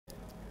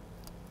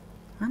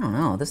I don't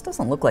know, this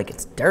doesn't look like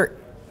it's dirt.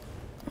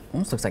 It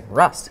almost looks like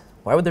rust.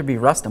 Why would there be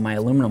rust on my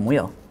aluminum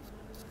wheel?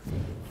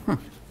 Huh,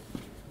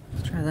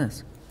 let's try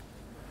this.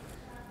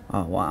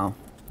 Oh wow,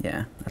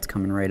 yeah, that's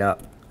coming right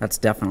up. That's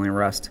definitely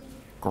rust.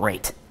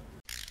 Great.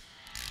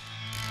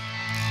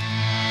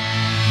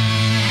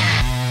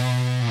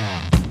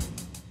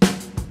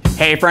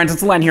 Hey friends,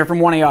 it's Len here from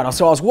 1A Auto.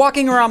 So I was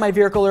walking around my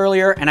vehicle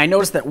earlier and I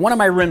noticed that one of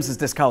my rims is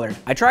discolored.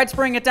 I tried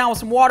spraying it down with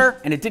some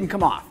water and it didn't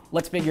come off.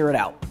 Let's figure it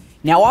out.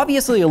 Now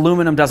obviously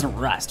aluminum doesn't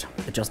rust.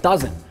 It just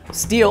doesn't.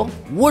 Steel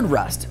would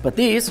rust, but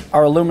these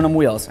are aluminum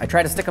wheels. I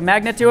tried to stick a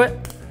magnet to it,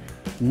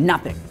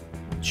 nothing.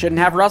 Shouldn't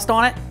have rust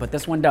on it, but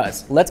this one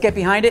does. Let's get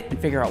behind it and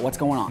figure out what's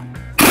going on.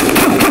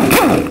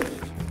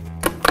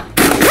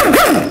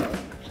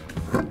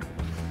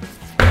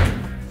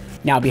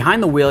 Now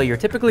behind the wheel, you're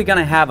typically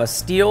gonna have a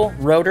steel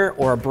rotor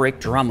or a brake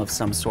drum of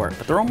some sort,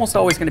 but they're almost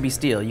always gonna be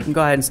steel. You can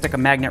go ahead and stick a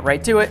magnet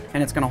right to it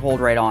and it's gonna hold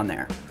right on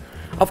there.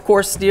 Of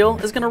course, steel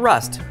is gonna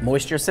rust.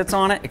 Moisture sits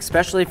on it,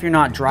 especially if you're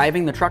not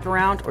driving the truck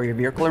around or your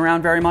vehicle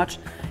around very much.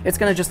 It's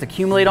gonna just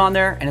accumulate on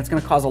there and it's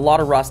gonna cause a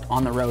lot of rust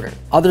on the rotor.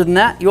 Other than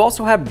that, you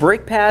also have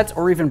brake pads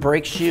or even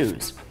brake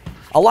shoes.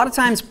 A lot of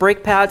times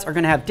brake pads are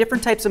gonna have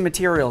different types of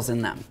materials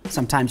in them.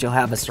 Sometimes you'll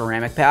have a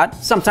ceramic pad,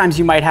 sometimes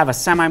you might have a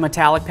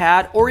semi-metallic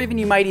pad, or even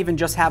you might even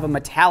just have a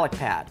metallic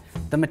pad.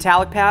 The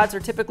metallic pads are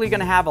typically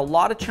gonna have a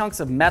lot of chunks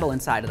of metal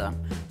inside of them.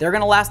 They're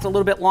gonna last a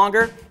little bit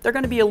longer, they're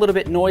gonna be a little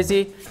bit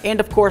noisy, and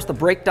of course the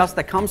brake dust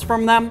that comes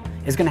from them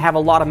is gonna have a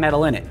lot of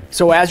metal in it.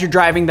 So as you're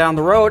driving down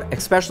the road,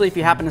 especially if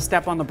you happen to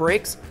step on the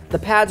brakes, the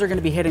pads are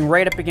gonna be hitting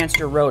right up against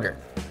your rotor.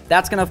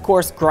 That's gonna, of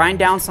course, grind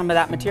down some of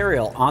that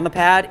material on the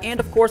pad and,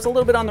 of course, a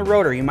little bit on the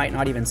rotor. You might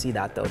not even see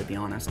that, though, to be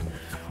honest.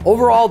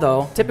 Overall,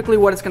 though, typically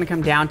what it's gonna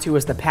come down to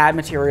is the pad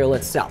material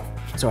itself.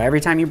 So every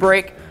time you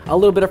brake, a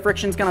little bit of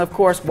friction is gonna, of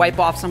course, wipe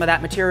off some of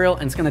that material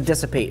and it's gonna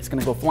dissipate. It's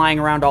gonna go flying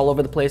around all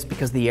over the place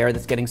because of the air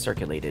that's getting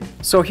circulated.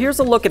 So here's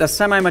a look at a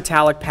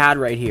semi-metallic pad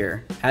right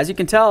here. As you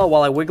can tell,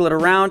 while I wiggle it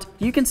around,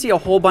 you can see a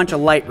whole bunch of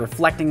light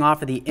reflecting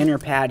off of the inner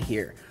pad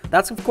here.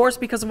 That's, of course,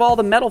 because of all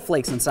the metal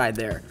flakes inside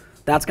there.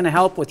 That's gonna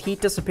help with heat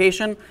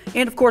dissipation,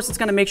 and of course it's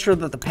gonna make sure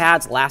that the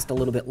pads last a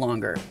little bit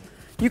longer.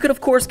 You could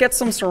of course get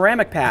some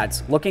ceramic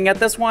pads. Looking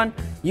at this one,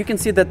 you can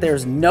see that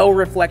there's no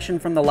reflection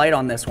from the light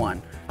on this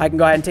one. I can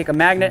go ahead and take a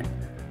magnet,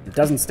 it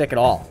doesn't stick at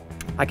all.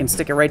 I can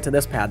stick it right to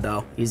this pad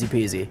though, easy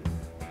peasy.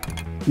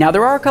 Now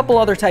there are a couple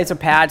other types of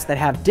pads that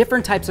have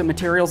different types of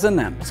materials in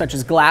them, such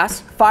as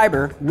glass,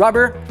 fiber,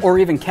 rubber, or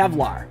even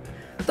Kevlar.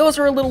 Those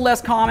are a little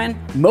less common.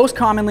 Most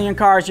commonly in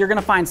cars, you're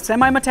gonna find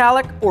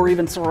semi-metallic or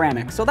even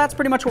ceramic. So that's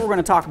pretty much what we're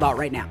gonna talk about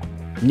right now.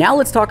 Now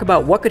let's talk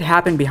about what could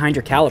happen behind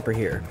your caliper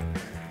here.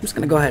 I'm just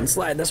gonna go ahead and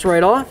slide this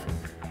right off.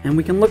 And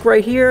we can look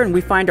right here and we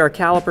find our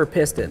caliper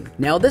piston.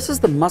 Now this is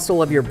the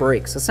muscle of your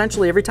brakes.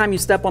 Essentially every time you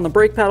step on the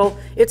brake pedal,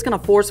 it's gonna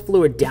force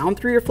fluid down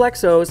through your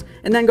flexos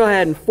and then go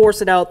ahead and force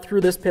it out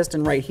through this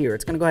piston right here.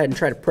 It's gonna go ahead and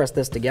try to press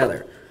this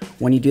together.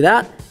 When you do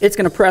that, it's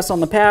gonna press on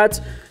the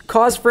pads,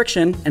 cause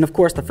friction, and of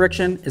course the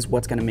friction is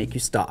what's gonna make you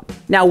stop.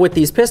 Now with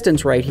these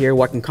pistons right here,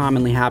 what can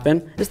commonly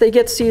happen is they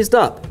get seized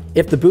up.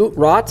 If the boot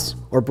rots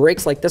or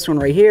breaks like this one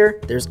right here,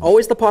 there's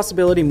always the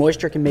possibility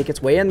moisture can make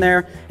its way in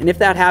there, and if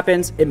that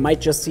happens, it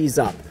might just seize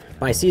up.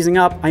 By seizing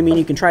up, I mean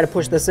you can try to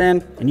push this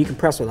in, and you can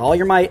press with all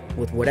your might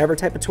with whatever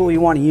type of tool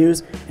you want to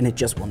use, and it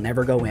just will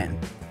never go in.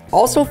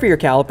 Also for your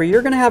caliper,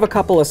 you're gonna have a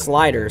couple of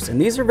sliders, and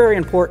these are very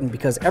important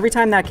because every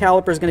time that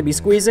caliper is gonna be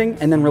squeezing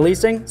and then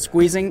releasing,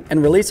 squeezing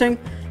and releasing,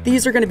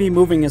 these are gonna be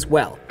moving as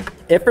well.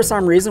 If for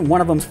some reason one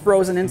of them's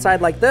frozen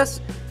inside like this,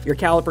 your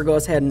caliper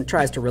goes ahead and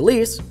tries to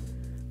release,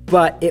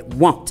 but it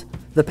won't.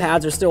 The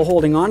pads are still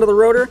holding onto the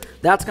rotor.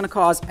 That's gonna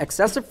cause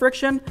excessive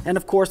friction and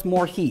of course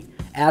more heat.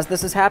 As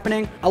this is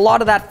happening, a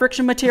lot of that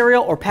friction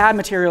material or pad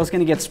material is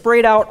gonna get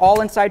sprayed out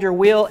all inside your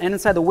wheel and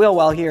inside the wheel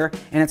well here,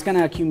 and it's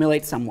gonna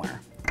accumulate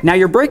somewhere. Now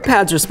your brake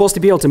pads are supposed to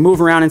be able to move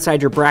around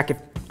inside your bracket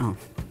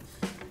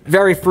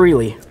very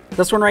freely.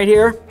 This one right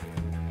here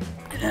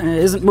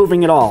isn't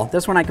moving at all.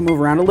 This one I can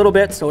move around a little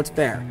bit, so it's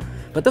fair.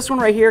 But this one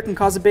right here can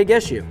cause a big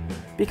issue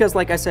because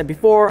like I said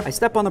before, I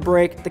step on the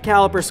brake, the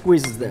caliper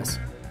squeezes this.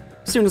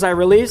 As soon as I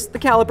release, the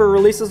caliper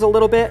releases a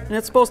little bit and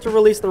it's supposed to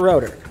release the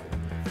rotor.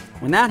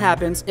 When that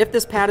happens, if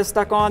this pad is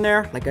stuck on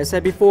there, like I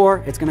said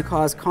before, it's gonna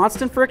cause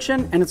constant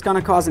friction and it's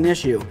gonna cause an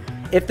issue.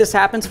 If this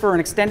happens for an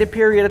extended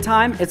period of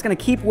time, it's gonna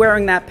keep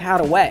wearing that pad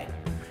away.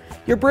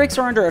 Your brakes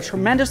are under a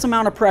tremendous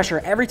amount of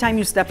pressure every time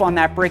you step on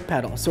that brake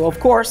pedal. So of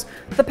course,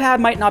 the pad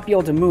might not be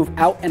able to move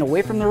out and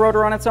away from the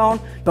rotor on its own,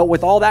 but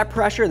with all that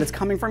pressure that's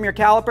coming from your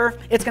caliper,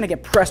 it's gonna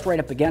get pressed right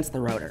up against the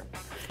rotor.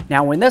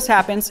 Now when this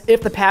happens,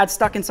 if the pad's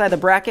stuck inside the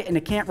bracket and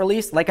it can't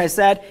release, like I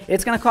said,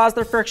 it's gonna cause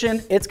the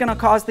friction, it's gonna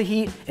cause the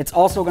heat, it's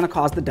also gonna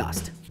cause the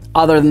dust.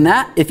 Other than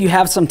that, if you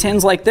have some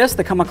tins like this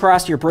that come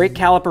across your brake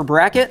caliper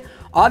bracket,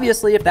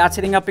 obviously if that's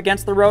hitting up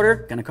against the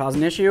rotor, gonna cause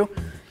an issue.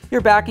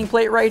 Your backing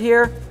plate right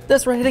here,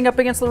 this hitting up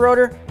against the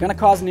rotor, gonna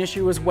cause an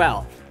issue as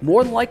well.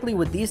 more than likely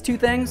with these two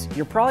things,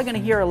 you're probably gonna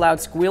hear a loud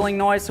squealing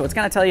noise, so it's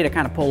gonna tell you to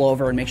kind of pull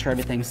over and make sure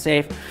everything's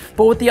safe.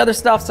 But with the other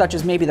stuff, such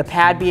as maybe the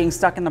pad being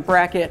stuck in the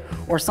bracket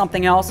or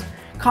something else,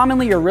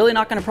 commonly you're really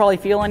not gonna probably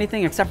feel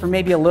anything except for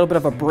maybe a little bit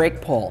of a brake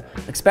pull,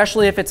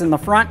 especially if it's in the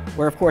front,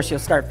 where of course you'll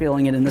start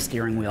feeling it in the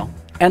steering wheel.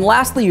 And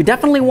lastly, you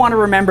definitely want to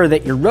remember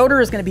that your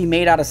rotor is going to be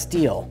made out of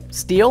steel.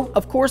 Steel,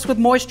 of course, with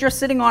moisture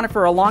sitting on it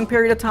for a long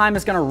period of time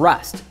is going to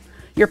rust.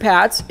 Your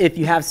pads, if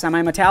you have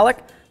semi-metallic,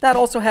 that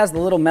also has the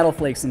little metal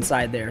flakes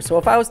inside there. So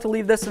if I was to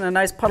leave this in a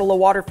nice puddle of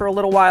water for a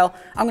little while,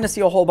 I'm going to see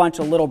a whole bunch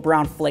of little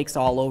brown flakes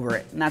all over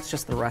it. And that's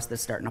just the rust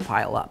that's starting to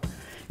pile up.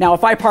 Now,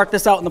 if I park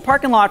this out in the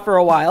parking lot for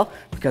a while,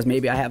 because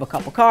maybe I have a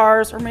couple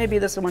cars, or maybe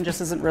this one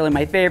just isn't really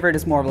my favorite,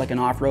 it's more of like an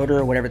off-roader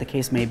or whatever the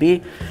case may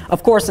be.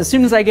 Of course, as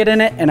soon as I get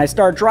in it and I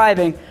start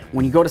driving,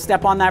 when you go to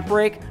step on that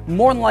brake,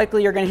 more than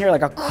likely you're gonna hear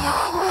like a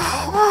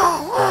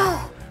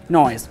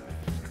noise.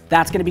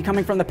 That's gonna be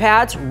coming from the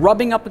pads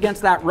rubbing up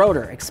against that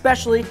rotor,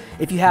 especially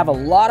if you have a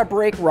lot of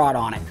brake rod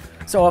on it.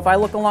 So if I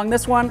look along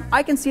this one,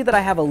 I can see that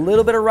I have a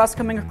little bit of rust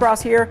coming across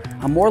here.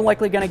 I'm more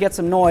likely gonna get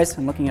some noise.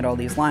 And looking at all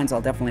these lines,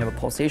 I'll definitely have a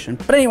pulsation.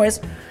 But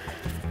anyways,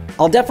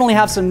 I'll definitely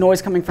have some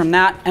noise coming from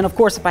that. And of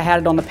course, if I had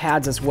it on the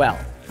pads as well.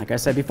 Like I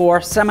said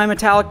before,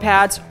 semi-metallic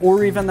pads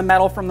or even the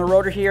metal from the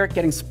rotor here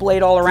getting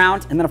splayed all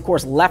around and then of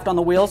course left on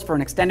the wheels for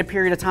an extended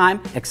period of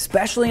time,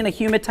 especially in a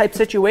humid type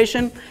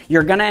situation,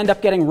 you're gonna end up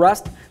getting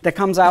rust that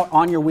comes out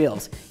on your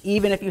wheels,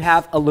 even if you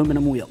have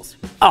aluminum wheels.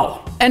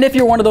 Oh, and if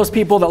you're one of those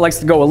people that likes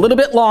to go a little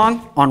bit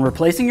long on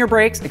replacing your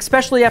brakes,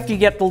 especially after you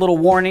get the little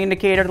warning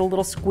indicator, the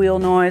little squeal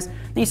noise,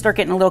 then you start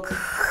getting a little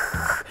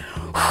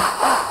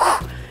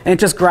and it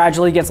just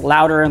gradually gets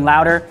louder and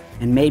louder,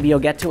 and maybe you'll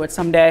get to it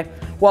someday.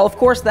 Well, of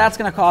course, that's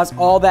gonna cause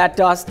all that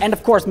dust and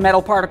of course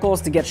metal particles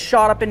to get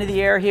shot up into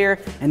the air here,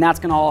 and that's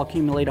gonna all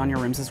accumulate on your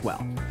rims as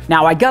well.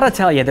 Now, I gotta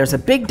tell you, there's a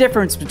big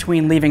difference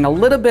between leaving a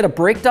little bit of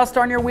brake dust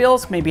on your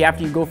wheels, maybe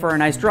after you go for a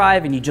nice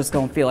drive and you just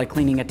don't feel like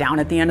cleaning it down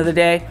at the end of the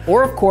day,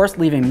 or of course,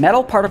 leaving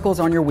metal particles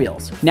on your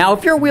wheels. Now,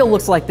 if your wheel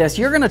looks like this,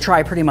 you're gonna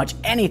try pretty much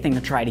anything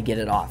to try to get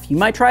it off. You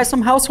might try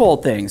some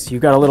household things.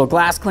 You've got a little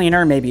glass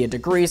cleaner, maybe a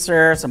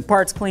degreaser, some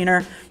parts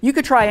cleaner. You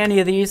could try any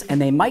of these and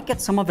they might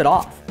get some of it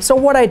off. So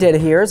what I did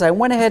here is I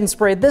went ahead and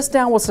sprayed this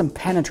down with some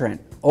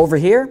penetrant. Over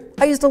here,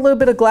 I used a little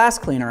bit of glass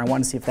cleaner. I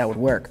wanted to see if that would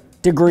work.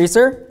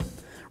 Degreaser.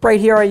 Right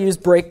here I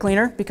used brake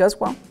cleaner because,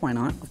 well, why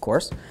not, of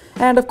course.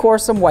 And of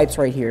course some wipes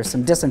right here,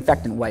 some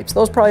disinfectant wipes.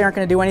 Those probably aren't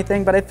gonna do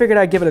anything, but I figured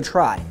I'd give it a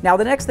try. Now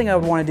the next thing I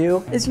would wanna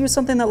do is use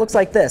something that looks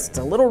like this. It's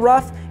a little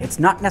rough, it's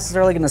not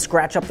necessarily gonna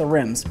scratch up the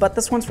rims, but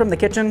this one's from the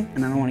kitchen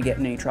and I don't wanna get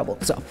in any trouble.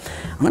 So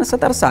I'm gonna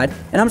set that aside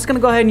and I'm just gonna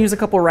go ahead and use a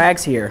couple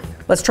rags here.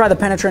 Let's try the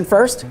penetrant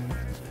first.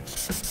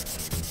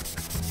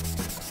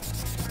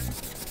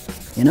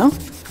 You know?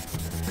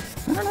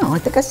 I don't know, I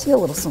think I see a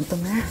little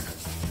something there.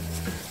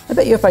 I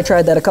bet you if I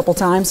tried that a couple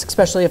times,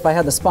 especially if I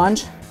had the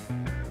sponge,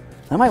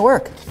 that might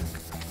work.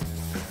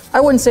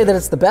 I wouldn't say that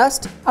it's the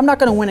best. I'm not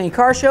gonna win any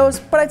car shows,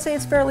 but I'd say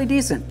it's fairly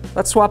decent.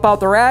 Let's swap out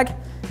the rag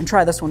and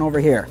try this one over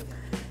here.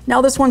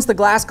 Now this one's the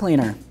glass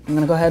cleaner. I'm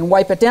gonna go ahead and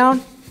wipe it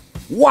down.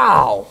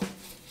 Wow!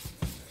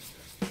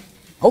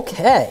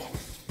 Okay,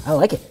 I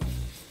like it.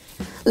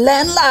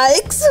 Len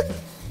likes!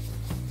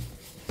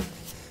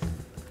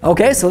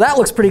 Okay, so that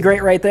looks pretty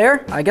great right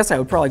there. I guess I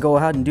would probably go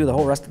ahead and do the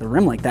whole rest of the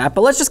rim like that,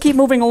 but let's just keep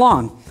moving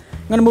along.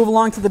 I'm gonna move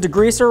along to the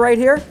degreaser right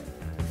here.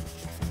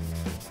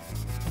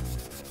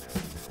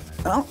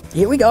 Oh,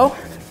 here we go.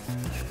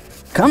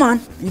 Come on,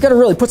 you gotta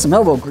really put some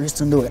elbow grease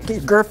into it. Get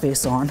your girl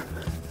face on.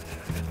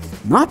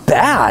 Not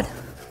bad.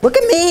 Look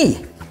at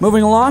me.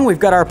 Moving along, we've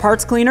got our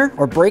parts cleaner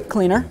or brake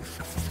cleaner.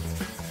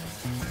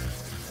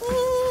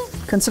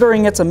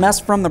 Considering it's a mess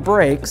from the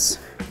brakes.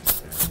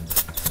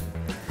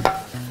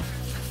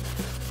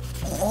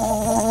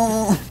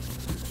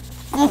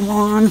 Come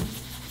on.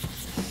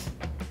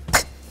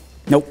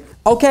 Nope.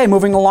 Okay,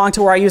 moving along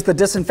to where I use the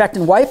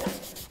disinfectant wipe.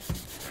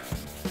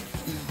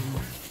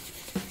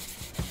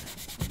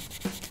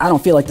 I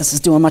don't feel like this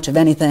is doing much of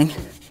anything.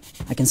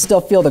 I can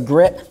still feel the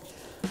grit.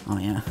 Oh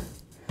yeah.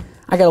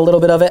 I got a little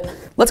bit of it.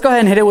 Let's go ahead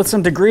and hit it with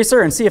some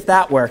degreaser and see if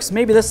that works.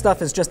 Maybe this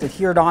stuff is just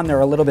adhered on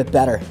there a little bit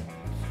better.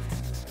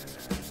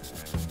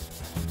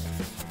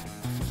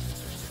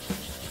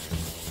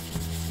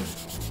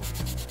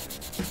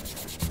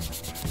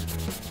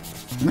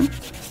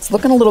 It's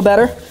looking a little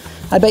better.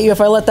 I bet you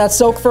if I let that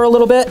soak for a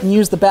little bit and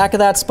use the back of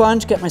that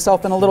sponge, get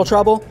myself in a little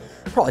trouble,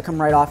 probably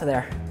come right off of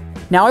there.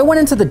 Now I went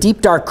into the deep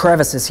dark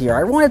crevices here.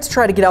 I wanted to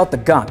try to get out the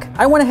gunk.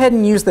 I went ahead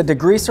and used the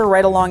degreaser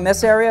right along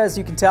this area. As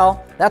you can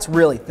tell, that's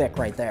really thick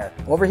right there.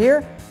 Over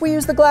here, we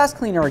use the glass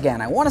cleaner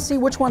again. I want to see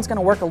which one's going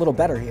to work a little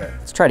better here.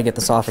 Let's try to get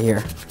this off of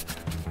here.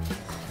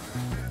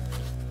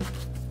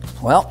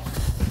 Well,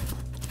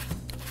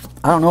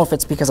 I don't know if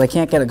it's because I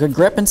can't get a good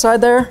grip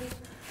inside there.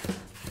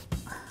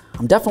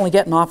 I'm definitely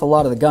getting off a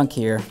lot of the gunk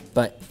here,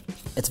 but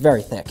it's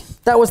very thick.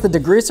 That was the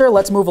degreaser.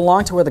 Let's move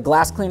along to where the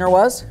glass cleaner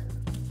was.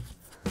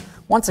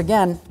 Once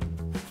again,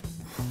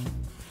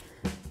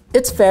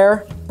 it's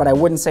fair, but I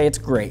wouldn't say it's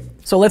great.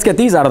 So let's get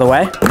these out of the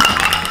way.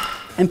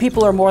 And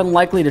people are more than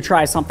likely to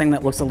try something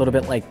that looks a little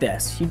bit like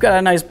this. You've got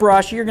a nice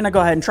brush, you're gonna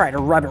go ahead and try to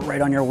rub it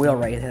right on your wheel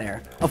right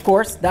there. Of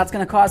course, that's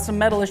gonna cause some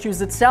metal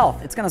issues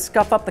itself. It's gonna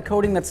scuff up the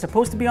coating that's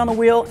supposed to be on the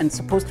wheel and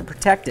supposed to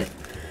protect it.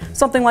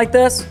 Something like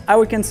this, I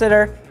would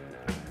consider,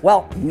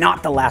 well,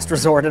 not the last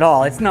resort at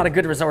all. It's not a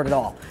good resort at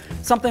all.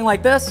 Something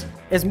like this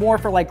is more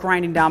for like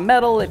grinding down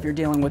metal if you're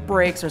dealing with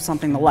brakes or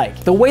something the like.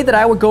 The way that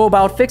I would go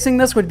about fixing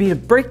this would be to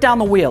break down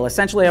the wheel.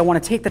 Essentially, I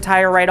want to take the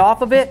tire right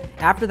off of it.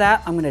 After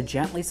that, I'm going to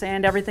gently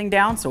sand everything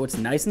down so it's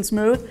nice and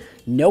smooth.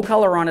 No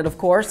color on it, of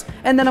course.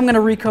 And then I'm going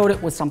to recoat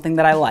it with something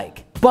that I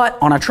like. But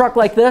on a truck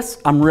like this,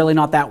 I'm really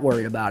not that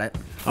worried about it.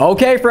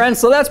 Okay, friends,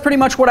 so that's pretty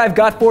much what I've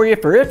got for you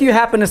for if you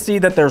happen to see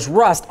that there's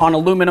rust on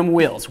aluminum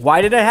wheels.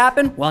 Why did it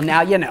happen? Well,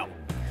 now you know.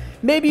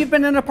 Maybe you've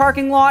been in a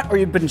parking lot or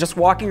you've been just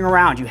walking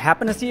around. You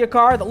happen to see a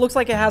car that looks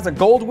like it has a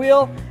gold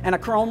wheel and a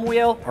chrome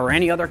wheel or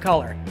any other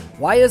color.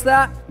 Why is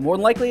that? More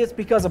than likely it's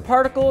because of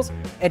particles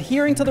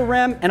adhering to the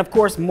rim and of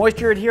course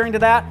moisture adhering to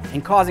that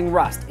and causing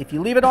rust. If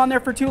you leave it on there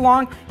for too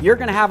long, you're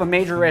gonna have a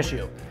major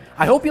issue.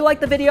 I hope you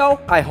liked the video.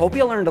 I hope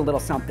you learned a little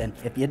something.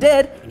 If you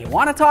did and you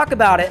want to talk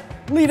about it,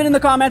 leave it in the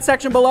comment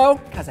section below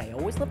because I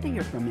always love to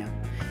hear from you.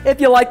 If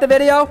you liked the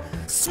video,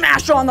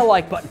 smash on the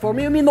like button for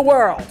me. It would mean the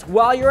world.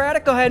 While you're at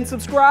it, go ahead and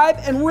subscribe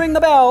and ring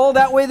the bell.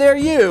 That way there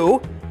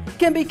you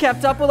can be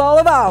kept up with all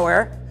of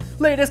our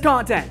latest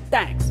content.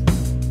 Thanks.